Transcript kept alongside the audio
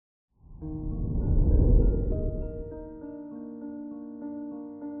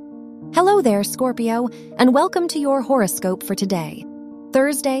Hello there, Scorpio, and welcome to your horoscope for today,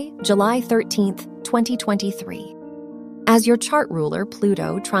 Thursday, July 13th, 2023. As your chart ruler,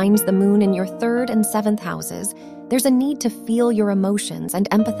 Pluto, trines the moon in your 3rd and 7th houses, there's a need to feel your emotions and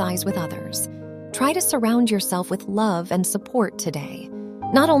empathize with others. Try to surround yourself with love and support today.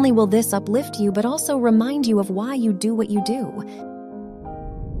 Not only will this uplift you, but also remind you of why you do what you do.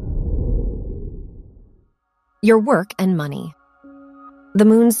 Your work and money. The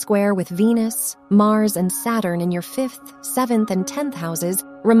moon's square with Venus, Mars, and Saturn in your 5th, 7th, and 10th houses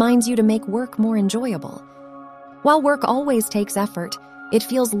reminds you to make work more enjoyable. While work always takes effort, it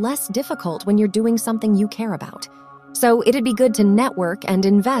feels less difficult when you're doing something you care about. So it'd be good to network and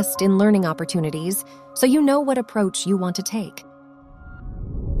invest in learning opportunities so you know what approach you want to take.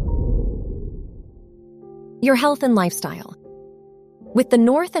 Your health and lifestyle. With the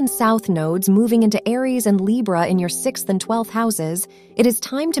North and South nodes moving into Aries and Libra in your 6th and 12th houses, it is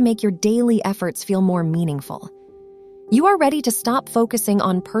time to make your daily efforts feel more meaningful. You are ready to stop focusing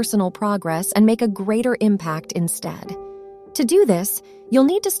on personal progress and make a greater impact instead. To do this, you'll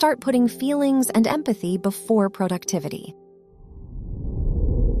need to start putting feelings and empathy before productivity.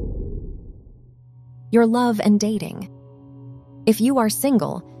 Your love and dating. If you are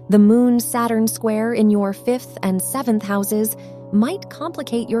single, the Moon-Saturn square in your 5th and 7th houses might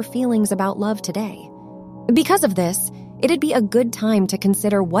complicate your feelings about love today. Because of this, it'd be a good time to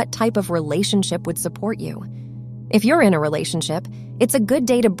consider what type of relationship would support you. If you're in a relationship, it's a good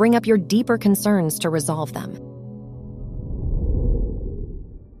day to bring up your deeper concerns to resolve them.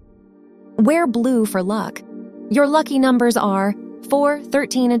 Wear blue for luck. Your lucky numbers are 4,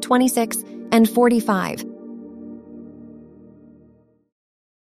 13, and 26, and 45.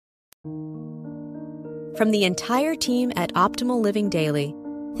 From the entire team at Optimal Living Daily,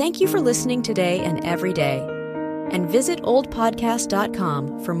 thank you for listening today and every day. And visit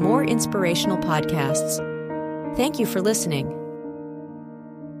oldpodcast.com for more inspirational podcasts. Thank you for listening.